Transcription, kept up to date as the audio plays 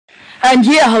And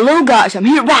yeah, hello guys, I'm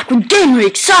here back with Gamer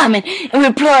Excitement, and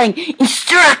we're playing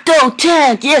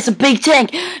IndestructoTank. Yes, a big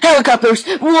tank, helicopters,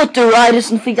 water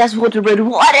riders, and think that's water riders,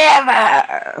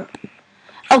 whatever.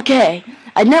 Okay,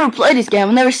 I've never played this game,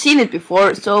 I've never seen it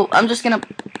before, so I'm just gonna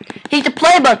hit the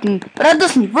play button, but that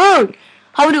doesn't work.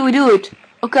 How do we do it?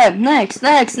 Okay, next.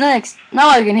 Now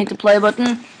I can hit the play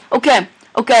button. Okay,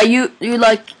 you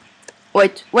like,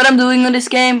 wait, what I'm doing in this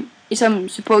game is I'm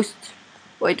supposed,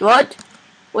 wait, what?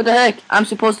 What the heck? I'm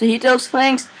supposed to hit those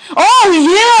things? Oh,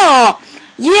 yeah!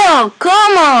 Yeah,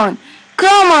 come on!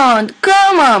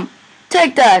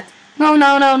 Take that! No.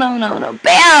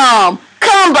 Bam!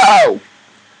 Combo!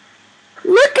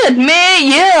 Look at me!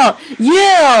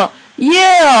 Yeah!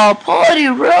 Party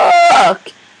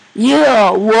rock!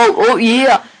 Yeah, whoa, oh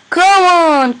yeah!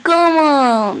 Come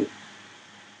on!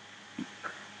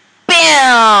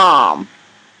 Bam!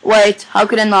 Wait, how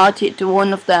could I not hit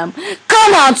one of them?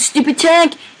 Come on, stupid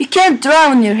tank! You can't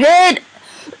drive on your head!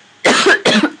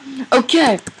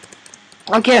 Okay,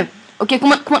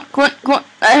 come on.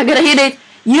 I gotta hit it.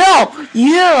 Yeah!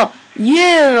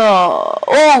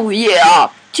 Oh yeah!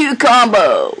 Two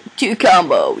combo.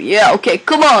 Yeah, okay,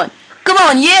 come on,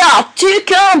 yeah! Two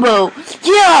combo.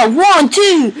 Yeah, 1,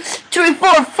 2, 3,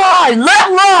 4, 5.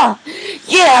 Level up!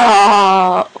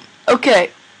 Yeah!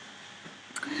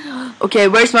 Okay,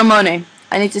 where's my money?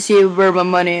 I need to see where my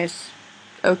money is.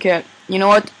 Okay, you know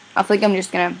what? I think I'm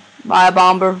just gonna buy a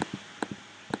bomber.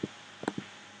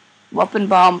 Weapon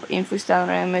bomb, info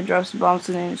standard enemy, drops bombs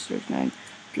to the IndestructoTank.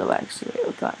 Low accuracy,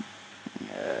 okay.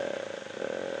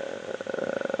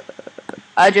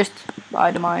 I just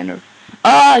buy the miner.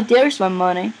 There's my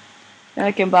money. Then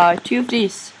I can buy 2 of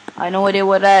these. I have no idea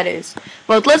what that is.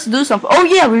 But let's do something. Oh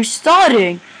yeah, we're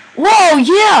starting! Whoa,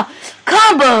 yeah!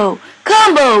 Combo!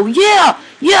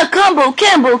 Yeah, combo!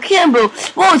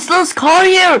 Whoa, it's those car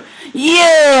here!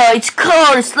 Yeah, it's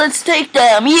cars! Let's take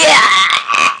them! Yeah!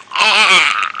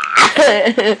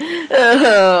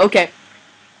 Okay.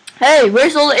 Hey,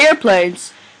 where's all the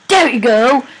airplanes? There you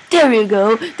go!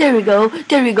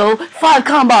 5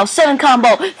 combo, 7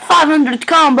 combo, 500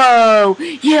 combo!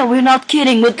 Yeah, we're not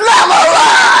kidding with level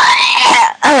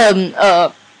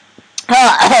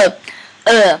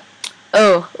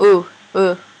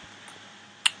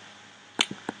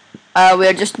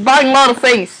we're just buying a lot of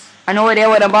things. I have no idea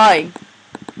what I'm buying,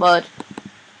 but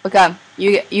okay.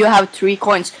 You have 3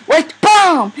 coins. Wait,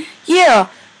 bomb! Yeah,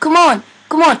 come on.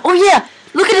 Oh yeah,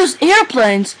 look at those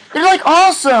airplanes. They're like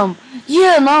awesome.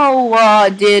 Yeah, no, I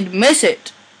did miss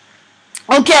it.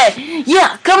 Okay,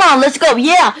 yeah, come on, let's go.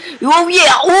 Yeah, oh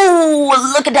yeah, oh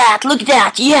look at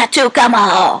that. Yeah, 2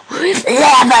 combo.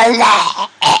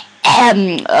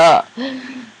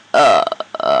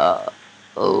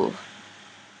 Oh.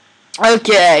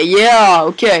 Okay, yeah,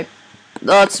 okay.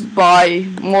 Let's buy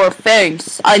more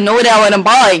things. I know that what I'm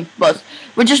buying, but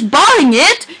we're just buying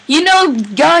it. You know,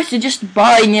 guys, you're just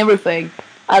buying everything.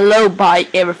 I love buying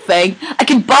everything. I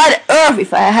can buy the earth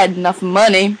if I had enough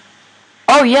money.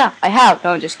 Oh yeah, I have.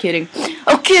 No, I'm just kidding.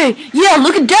 Okay, yeah,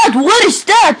 look at that. What is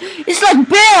that? It's like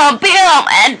bam,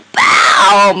 and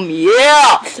bam.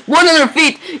 Yeah, 100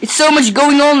 feet. It's so much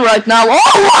going on right now.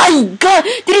 Oh my god,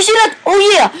 did you see that? Oh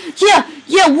yeah.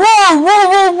 Whoa.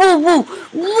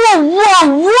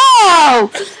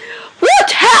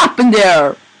 What happened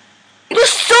there? There's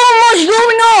so much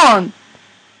going on.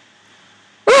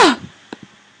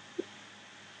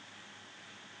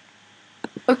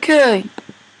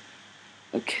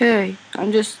 Okay,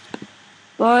 I'm just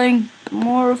buying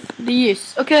more of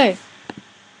these. Okay.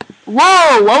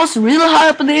 Whoa, I was really high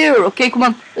up in the air. Okay, come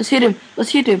on, let's hit him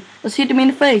in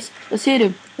the face. Let's hit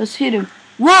him.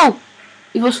 Whoa,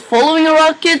 it was following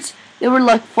around, kids. They were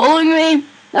like following me.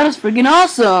 That was freaking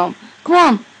awesome. Come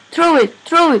on, throw it.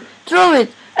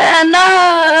 And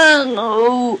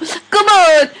no, come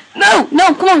on. No,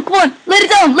 come on. Let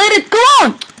it, come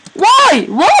on. Why?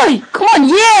 Come on,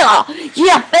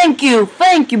 yeah, thank you,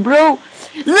 bro.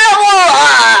 Level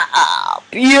up.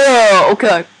 Yeah,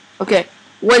 okay.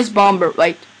 What is bomber?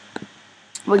 Wait,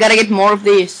 we gotta get more of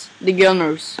these. The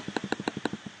gunners.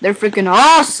 They're freaking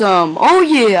awesome. Oh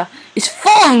yeah, it's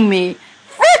following me.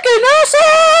 Freaking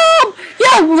awesome!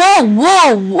 Yeah,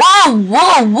 whoa.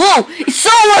 It's so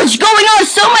much going on.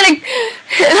 So many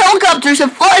helicopters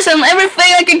and flies and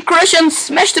everything I can crush and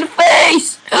smash to the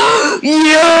face.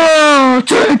 Yeah,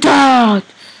 take that.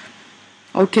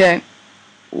 Okay.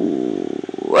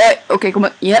 Wait, okay, come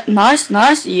on. Yeah, nice.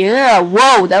 Yeah,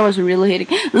 whoa, that was really hitting.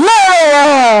 Level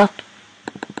up!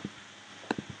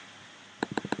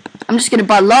 I'm just gonna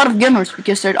buy a lot of gunners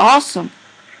because they're awesome.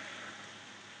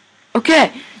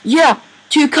 Okay, yeah,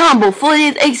 2 combo,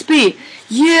 48 XP.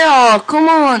 Yeah, come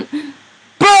on.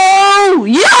 Woo!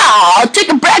 Yeah! Take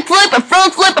a backflip, a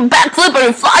front flip, a backflip, and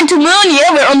we fly to moon.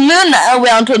 Yeah, we're on moon now.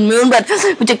 We're on to the moon, but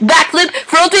we take backflip,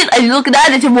 front flip, and look at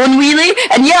that, it's a one wheelie,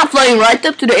 and yeah, flying right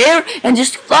up to the air, and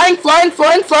just flying,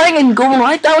 and going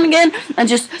right down again, and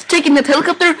just taking that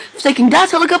helicopter, taking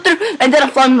that helicopter, and then I'm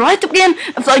flying right up again,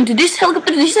 and flying to this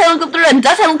helicopter, and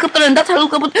that helicopter, and that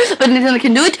helicopter, but then I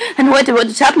can do it, and wait, what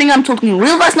is happening? I'm talking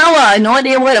real fast now. I have no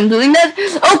idea why I'm doing that.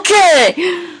 Okay.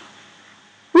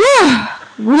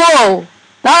 Whoa,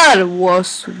 that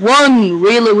was one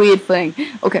really weird thing.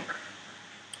 Okay.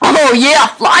 Oh yeah,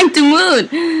 flying to moon.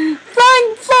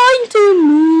 Flying to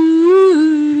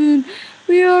moon.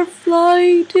 We are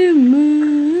flying to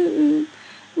moon.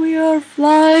 We are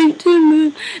flying to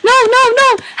moon. No.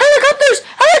 Helicopters.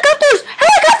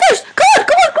 Come on.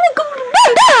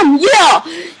 Bam.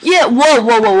 Yeah.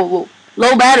 Whoa.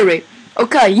 Low battery.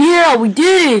 Okay, yeah, we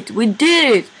did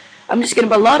it. I'm just gonna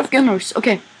buy a lot of gunners.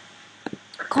 Okay.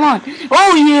 Come on.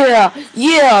 Oh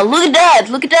yeah.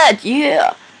 Look at that.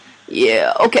 Yeah.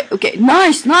 Okay.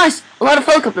 Nice. A lot of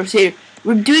helicopters here.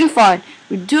 We're doing fine.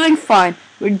 Whoa.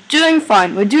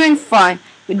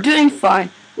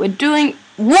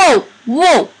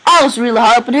 I was really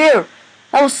high up in here.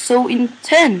 That was so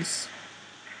intense.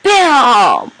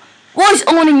 Bam. Voice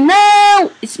owning now.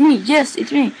 It's me. Yes,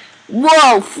 it's me.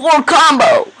 Whoa, 4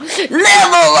 combo.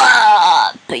 Level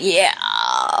up. Yeah.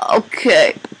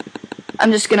 Okay.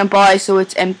 I'm just gonna buy so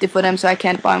it's empty for them so I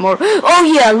can't buy more. Oh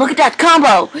yeah, look at that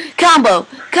combo.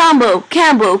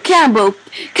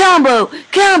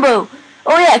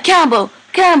 Oh yeah, combo.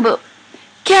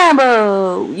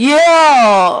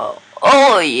 Yeah.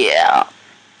 Oh yeah.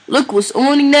 Look what's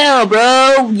owning now,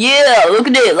 bro. Yeah, look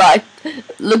at it. Like,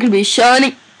 look at me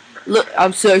shining. Look,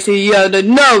 I'm sexy, yeah, I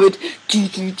know it.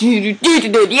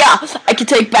 Yeah, I can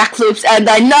take backflips and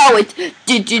I know it.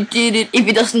 If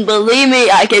you doesn't believe me,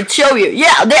 I can show you.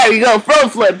 Yeah, there you go,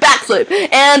 front flip, backflip,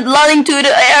 and landing to the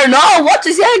air. No, what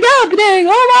is happening?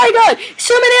 Oh my god,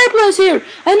 so many airplanes here.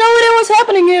 I know what was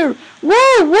happening here.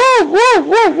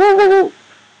 Whoa.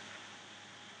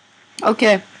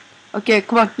 Okay,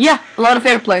 come on. Yeah, a lot of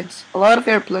airplanes.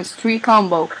 3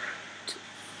 combo.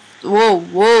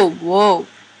 Whoa.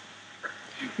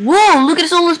 Whoa, look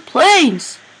at all those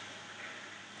planes.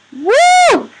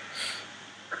 Woo!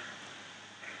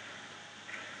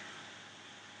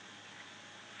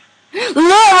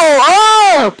 Level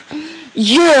up!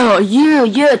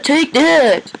 Yeah, take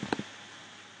that.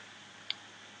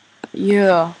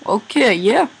 Yeah, okay,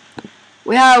 yeah.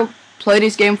 We have played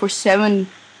this game for 7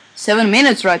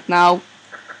 minutes right now.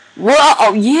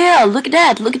 Whoa, yeah, look at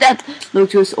that. Look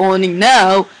who's owning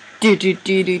now.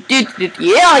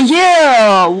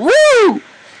 Yeah, woo!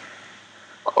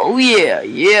 Oh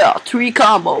yeah, 3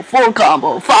 combo, 4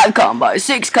 combo, 5 combo,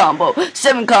 6 combo,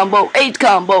 7 combo, 8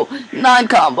 combo, 9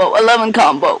 combo, 11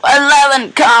 combo,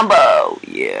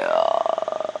 yeah.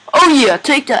 Oh yeah,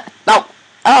 take that. No,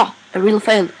 I really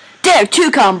failed. There,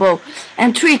 2 combo,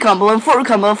 and 3 combo, and 4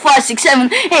 combo, 5, 6,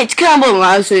 7, 8 combo,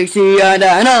 now 60, and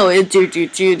I know it,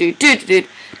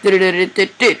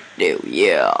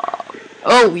 yeah.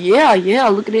 Oh yeah,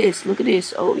 look at this,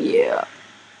 oh yeah.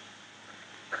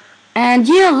 And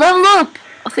yeah, level up.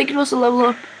 I think it was a level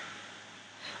up.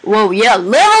 Whoa, yeah,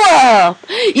 level up.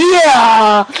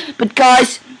 Yeah, but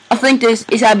guys, I think this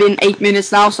is have been 8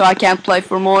 minutes now, so I can't play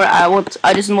for more. I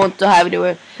just want to have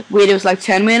the videos like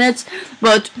 10 minutes.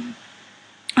 But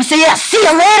so yeah, see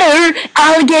you later,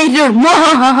 alligator.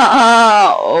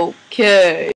 Okay.